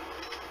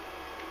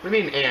 What do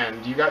you mean,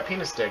 and? You got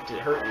penis dicked, it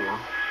hurt you.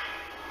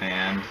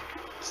 And?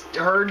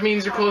 Hurt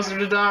means you're closer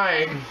to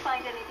dying.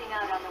 Find anything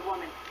out on the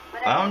woman.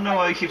 But I don't know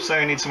why you keep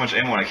saying I need so much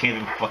ammo and I can't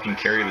even fucking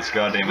carry this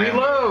goddamn ammo.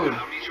 Reload!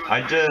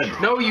 I did.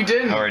 No, you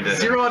didn't. Oh, I didn't.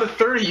 0 out of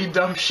 30, you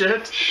dumb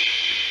shit.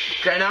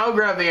 Okay, now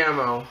grab the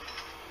ammo.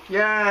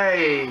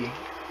 Yay!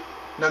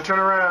 Now turn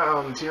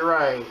around to your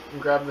right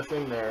and grab the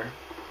thing there.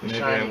 The Maybe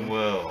shiny. I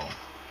will.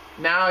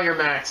 Now you're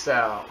maxed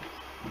out.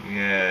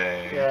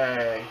 Yay.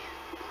 Yay.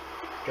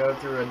 Go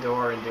through a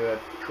door and do a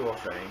cool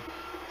thing.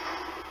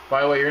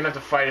 By the way, you're gonna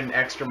have to fight an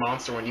extra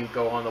monster when you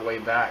go on the way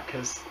back,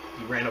 because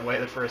you ran away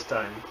the first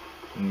time.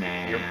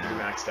 Nah. You're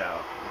maxed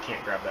out. You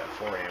can't grab that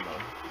 4 ammo.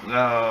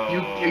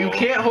 No. You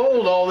can't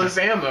hold all this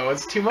ammo,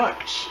 it's too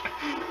much.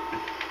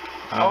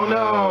 Oh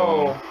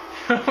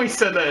no! We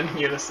said that in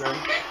unison.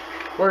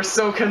 We're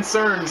so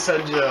concerned,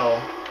 said Jill.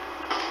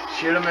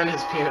 Shoot him in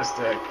his penis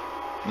dick.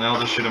 No,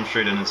 I'll just shoot him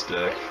straight in his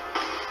dick.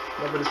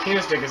 No, but his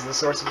penis dick is the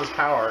source of his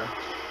power.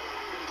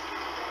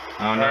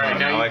 Oh no, Alright,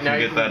 now I can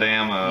get that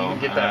ammo. You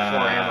can get that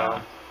 4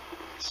 ammo.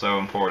 So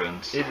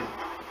important. It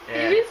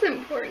is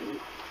important.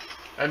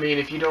 I mean,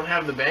 if you don't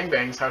have the bang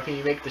bangs, how can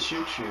you make the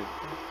shoot?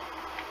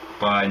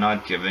 By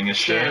not giving a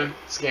shit.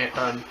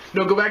 Scan.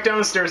 No, go back down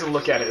the stairs and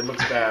look at it. It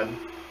looks bad.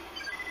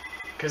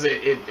 Because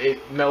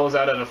it mellows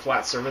out at a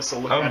flat surface, so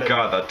look at it. Oh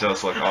god, that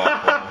does look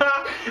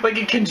awful. Like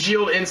it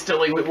congealed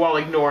instantly while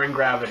ignoring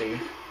gravity.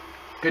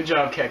 Good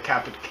job,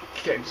 Capcom.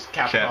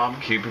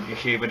 Keep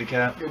it,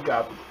 cat. Good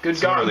job. Good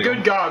So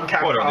job,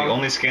 Capcom. What, are the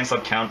only scans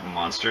that count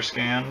monster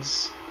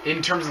scans?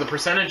 In terms of the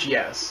percentage,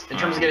 yes. In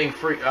terms of Oh.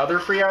 getting other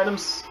free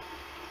items,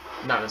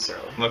 not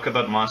necessarily. Look at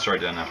that monster I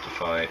didn't have to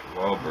fight.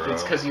 Whoa, bro.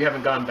 It's because you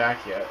haven't gone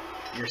back yet.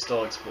 You're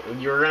still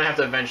you're gonna have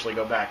to eventually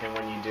go back, and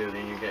when you do,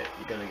 then you're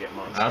gonna get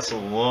monsters. That's a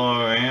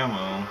lot of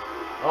ammo.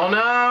 Oh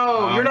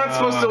no! You're not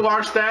supposed to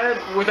wash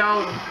that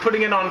without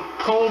putting it on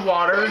cold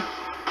water.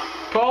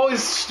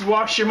 Always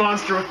wash your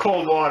monster with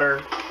cold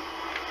water.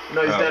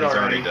 No, he's dead he's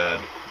already.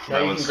 dead. Now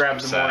That you was can grab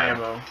some sad.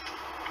 more ammo.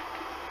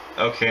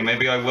 Okay,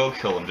 maybe I will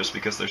kill them just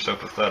because they're so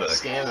pathetic.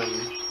 Scan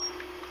them.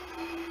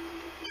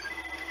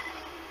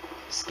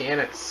 Scan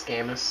it,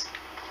 Scamus.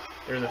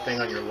 There's a thing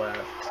on your left.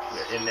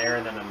 In there,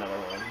 and then another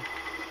one.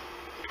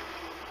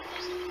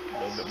 A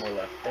little bit more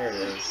left. There it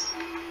is.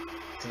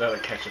 It's another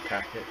ketchup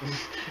packet.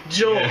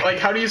 Jill, Yeah. like,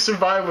 how do you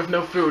survive with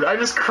no food? I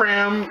just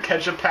cram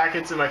ketchup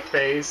packets in my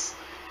face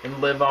and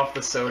live off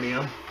the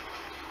sodium.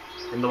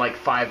 And the, like,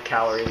 5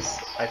 calories.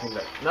 I think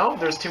that... No,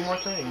 there's 2 more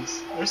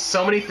things. There's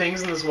so many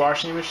things in this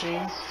washing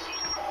machine.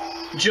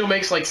 Jill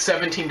makes, like,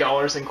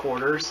 $17 in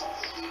quarters.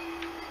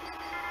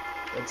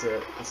 That's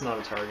it. It's not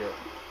a Target.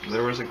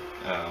 There was a...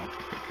 Oh,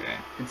 okay.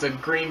 It's a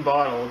green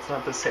bottle. It's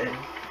not the same.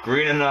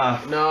 Green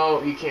enough.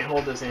 No, you can't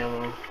hold this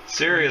ammo.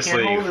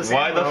 Seriously, hold this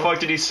why the ammo. fuck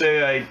did he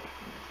say I...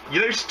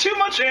 Yeah, there's too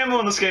much ammo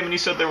in this game and you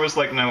said there was,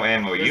 like, no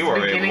ammo. This You is the are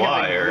a beginning This is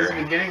liar.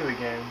 the beginning of the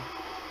game.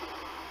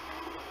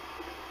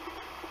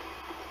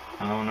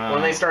 Oh no.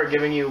 When they start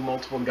giving you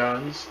multiple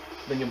guns,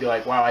 then you'll be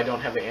like, wow, I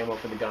don't have the ammo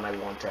for the gun I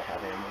want to have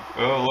ammo.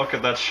 Oh, look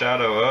at that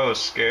shadow. Oh,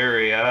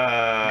 scary. Go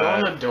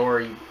on the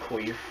door, you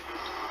queef.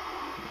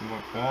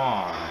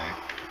 Why?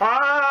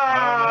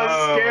 Ah,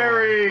 Oh, no.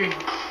 scary!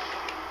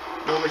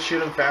 No, but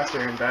shoot him faster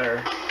and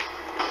better.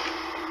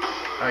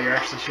 Oh, you're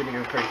actually shooting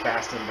him pretty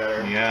fast and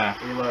better. Yeah.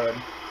 Reload.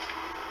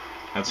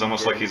 It's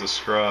almost like he's a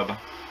scrub.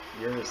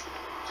 You're just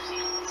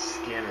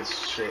scan as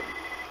shit.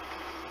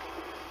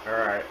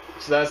 Alright,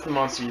 so that's the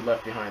monster you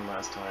left behind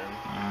last time.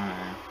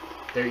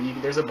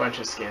 Alright. There's a bunch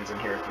of skins in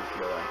here if you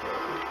feel like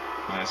it.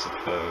 I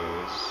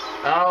suppose.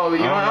 Oh,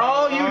 you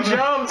Oh, no. you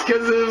jumped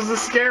because it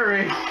was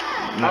scary.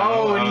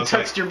 No, and I you was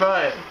touched your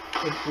butt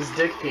with his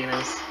dick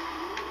penis.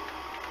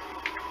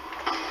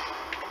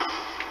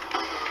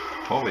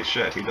 Holy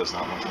shit, he does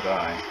not want to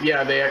die.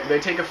 Yeah, they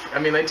take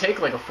they take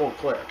like a full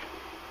clip.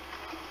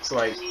 So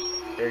like,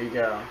 there you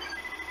go.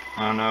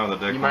 Oh no, the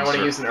dick You might want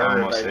to monster use an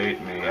herb almost by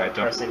ate me. I don't...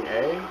 pressing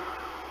A.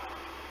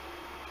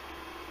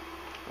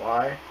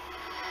 Y.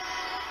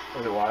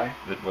 Was it Y?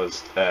 It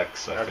was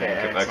X, I Okay,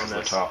 think. If X X on is the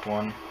this. top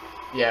one.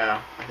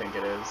 Yeah, I think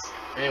it is.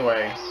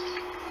 Anyway,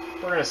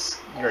 we're gonna.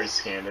 You already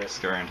scanned it.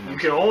 Scaring him. You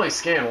can only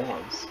scan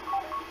once.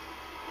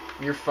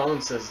 Your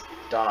phone says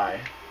die.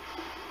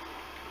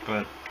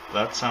 But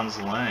that sounds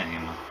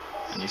lame.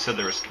 And you said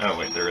there was... Oh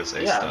wait, there is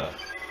A Yeah.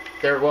 stuff.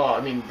 Well,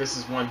 I mean, this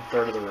is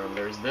 1/3 of the room.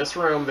 There's this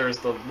room, there's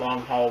the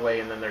long hallway,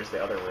 and then there's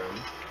the other room.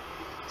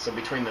 So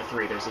between the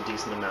 3, there's a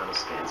decent amount of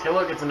scans. Hey,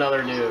 look, it's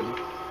another dude.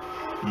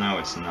 No,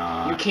 it's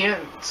not. You can't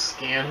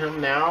scan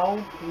him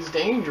now. He's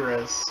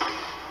dangerous.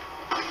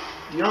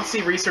 You don't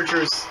see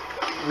researchers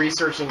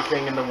researching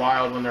thing in the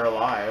wild when they're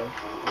alive.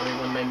 Only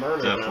when they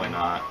murder Definitely them.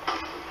 not.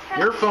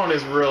 Your phone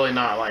is really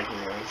not liking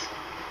this.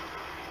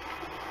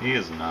 He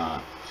is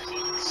not.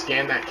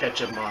 Scan that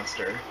ketchup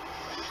monster.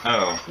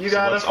 Oh, You so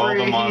got a that's all the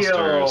free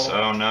monsters. heal.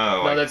 Oh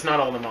no. No, that's not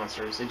all the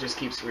monsters. It just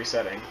keeps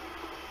resetting.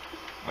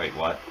 Wait,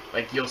 what?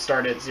 Like you'll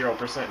start at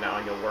 0% now,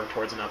 and you'll work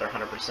towards another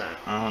 100%.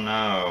 Oh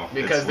no.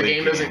 Because it's the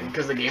game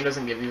leaking.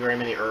 doesn't give you very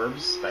many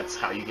herbs. That's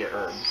how you get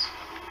herbs.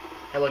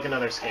 Hey, look,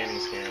 another scanning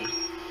scan.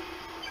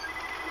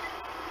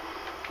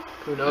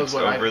 Who knows It's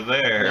what over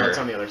there. No, it's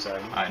on the other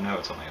side. I know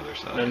it's on the other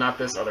side. No, not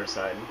this other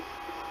side.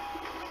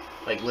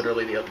 Like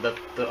literally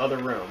the other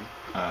room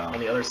on Oh.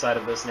 the other side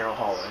of this narrow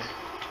hallway,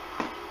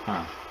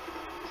 Huh.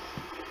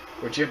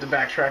 which you have to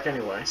backtrack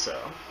anyway. So,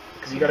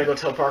 because you got to go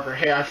tell Parker,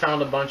 hey, I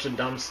found a bunch of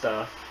dumb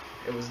stuff.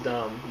 It was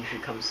dumb. You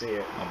should come see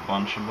it. A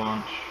bunch.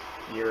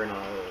 You're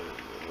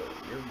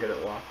good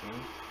at walking.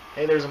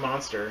 Hey, there's a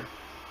monster.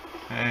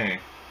 Hey.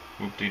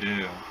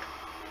 Whoop-de-doo.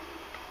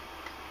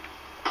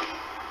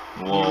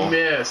 You Lol.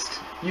 missed.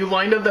 You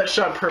lined up that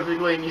shot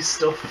perfectly and you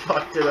still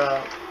fucked it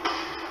up.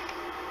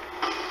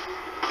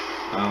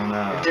 Oh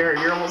no. Derek,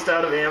 you're almost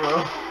out of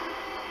ammo.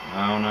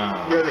 Oh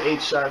no. You have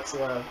 8 shots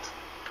left.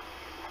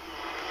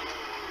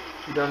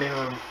 You don't even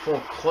have a full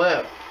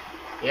clip.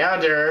 Yeah,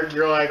 Derek,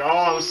 you're like,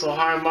 oh, I'm so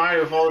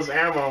high-minded with all this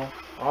ammo.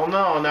 Oh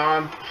no, now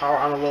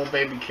I'm a little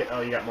baby kid.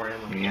 Oh, you got more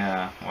ammo.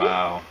 Yeah,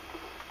 wow.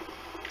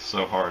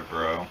 So hard,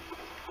 bro.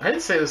 I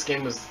didn't say this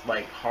game was,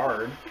 like,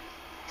 hard.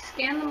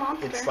 Scan the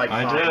monster. It's like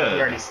I fine. did.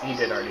 He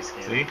did already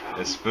scan See? it.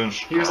 It's been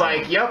He was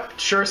like, yep,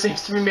 sure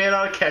seems to be made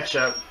out of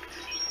ketchup.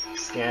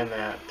 Scan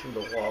that through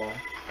the wall.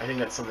 I think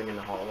that's something in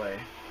the hallway.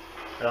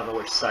 I don't know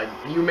which side.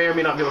 You may or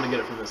may not be able to get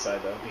it from this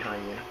side, though,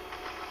 behind you.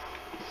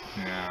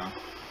 Yeah.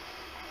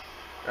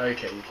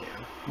 Okay, you can.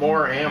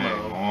 More Okay,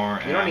 ammo. more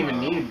You don't even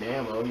ammo. need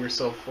ammo. You're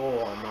so full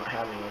on not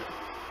having it.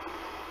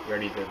 You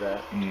already did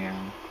that. Yeah.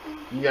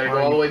 You gotta go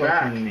all the way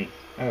back.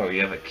 Oh,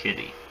 you have a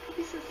kitty.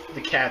 The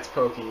cat's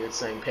poking you. It's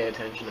saying, pay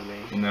attention to me.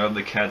 No,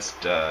 the cat's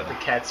dead. The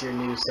cat's your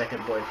new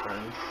second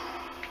boyfriend.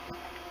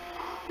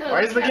 No,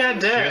 Why is the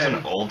cat She has dead?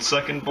 an old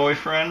second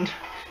boyfriend?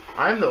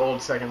 I'm the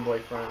old second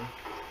boyfriend.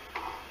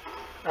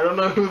 I don't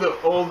know who the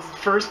old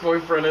first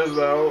boyfriend is,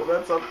 though.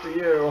 That's up to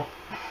you.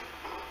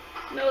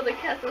 No, the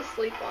cat's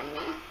asleep on me.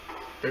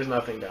 There's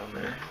nothing down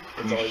there.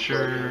 It's You always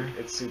sure? broken.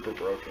 It's super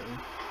broken.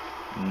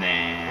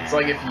 Nah. It's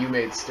like if you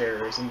made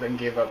stairs and then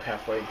gave up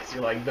halfway because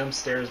you're like, them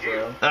stairs,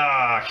 bro.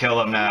 Ah, kill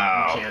him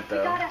now. You can't, We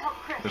though. gotta help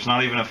Chris. There's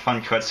not even a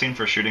fun cutscene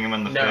for shooting him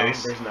in the No,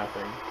 face. there's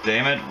nothing.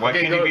 Damn it! Why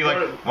Okay, can't you be like?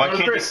 Why go to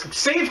can't Chris?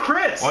 Save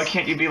Chris! Why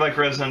can't you be like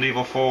Resident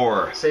Evil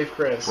 4, Save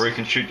Chris. where you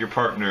can shoot your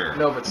partner?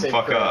 No, but and save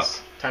fuck Chris.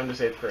 up. Time to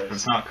save Chris.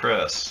 It's not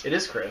Chris. It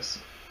is Chris.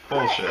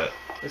 Bullshit.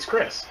 It's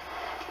Chris.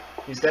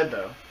 He's dead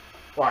though.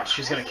 Watch,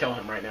 she's gonna kill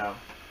him right now.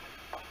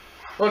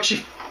 Look,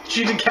 she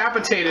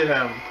decapitated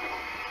him.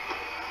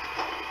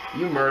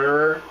 You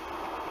murderer.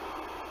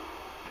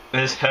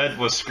 His head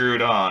was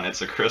screwed on.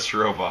 It's a Chris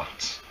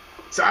robot.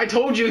 So I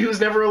told you he was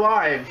never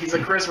alive. He's a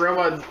Chris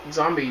robot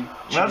zombie.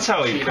 That's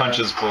how he cheetah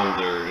punches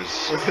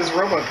boulders. with his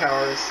robot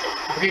powers.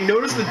 Okay,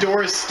 notice the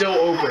door is still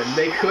open.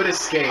 They could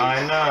escape,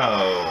 I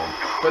know.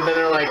 but then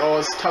they're like, "Oh,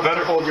 it's tough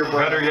to hold your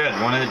breath." Better yet,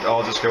 wouldn't it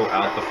all just go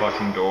out the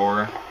fucking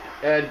door?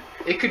 And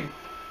it could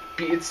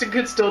be. It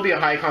could still be a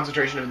high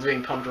concentration if it's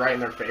being pumped right in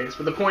their face.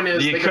 But the point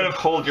is, You they could have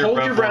hold your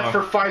breath breath for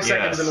long. 5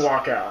 seconds Yes. and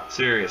walk out.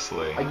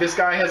 Seriously. Like this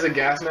guy has a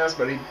gas mask,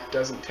 but he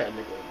doesn't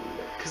technically need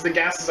it because the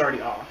gas is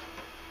already off.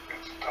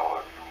 It's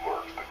time you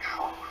learned the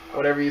truth,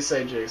 Whatever you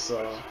say, Jigsaw.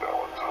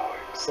 Valentine.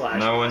 Slash.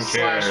 No one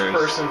Slash cares.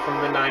 person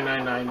from the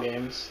 999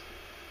 games.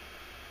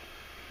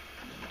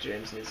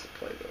 James needs to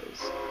play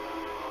those.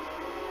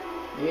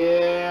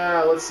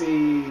 Yeah, let's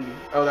see.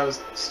 Oh, that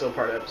was still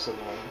part of episode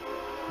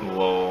 1.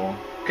 Lol.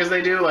 Because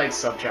they do like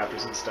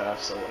sub-chapters and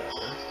stuff, so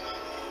whatever.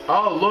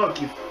 Oh,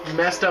 look, you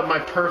messed up my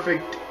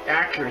perfect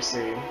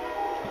accuracy.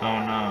 Oh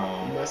You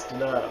no. messed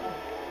it up.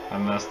 I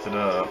messed it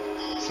up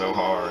so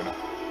hard.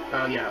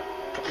 Oh, yeah.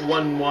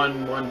 1,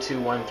 1, 1, 2,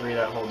 1, 3,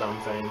 that whole dumb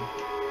thing.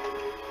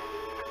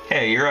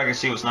 Hey, your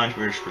accuracy was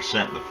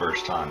 90% the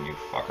first time, you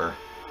fucker.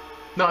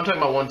 No, I'm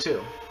talking about 1,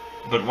 2.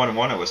 But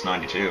 1 it was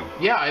 92.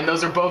 Yeah, and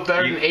those are both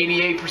better You- than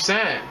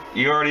 88%.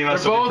 You already They're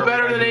messed up your both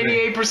better perfect than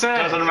accuracy. 88%.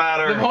 Doesn't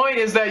matter. The point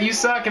is that you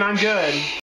suck and I'm good.